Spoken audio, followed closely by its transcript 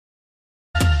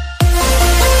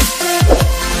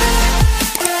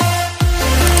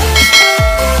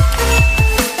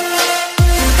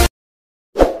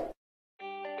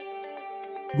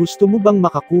Gusto mo bang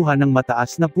makakuha ng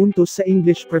mataas na puntos sa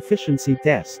English Proficiency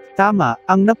Test? Tama,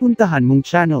 ang napuntahan mong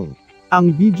channel.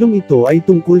 Ang bidyong ito ay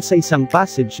tungkol sa isang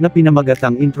passage na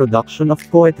pinamagatang Introduction of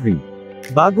Poetry.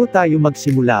 Bago tayo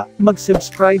magsimula,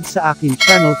 mag-subscribe sa aking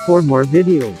channel for more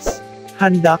videos.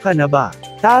 Handa ka na ba?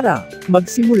 Tara,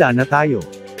 magsimula na tayo.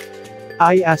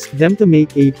 I asked them to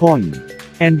make a poem,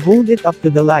 and hold it up to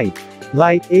the light,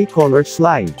 like a color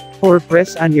slide, or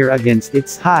press an ear against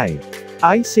its hide.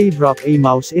 I say drop a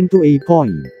mouse into a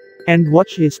poem, and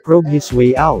watch his probe his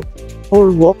way out,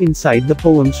 or walk inside the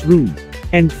poem's room,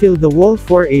 and fill the wall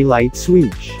for a light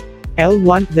switch. I'll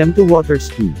want them to water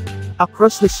ski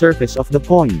across the surface of the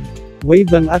poem,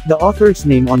 waving at the author's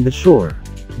name on the shore.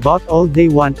 But all they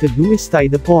want to do is tie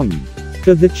the poem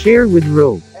to the chair with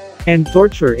rope, and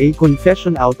torture a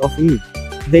confession out of it.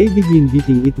 They begin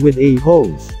beating it with a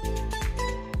hose.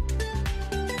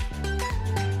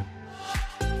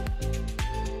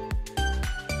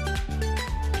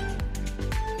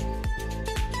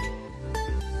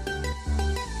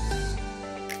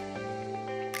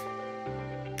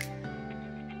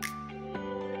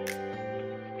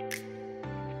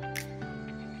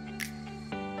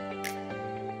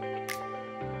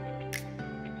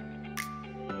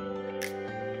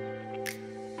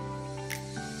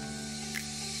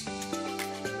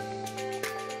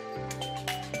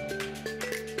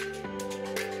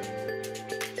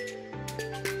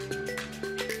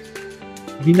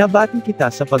 Binabati kita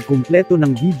sa pagkumpleto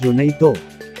ng video na ito.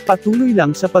 Patuloy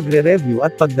lang sa pagre-review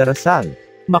at pagdarasal.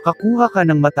 Makakuha ka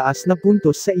ng mataas na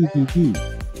puntos sa EPT.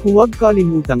 Huwag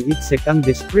kalimutang i-check ang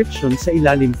description sa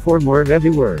ilalim for more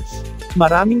reviewers.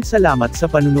 Maraming salamat sa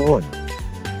panunood.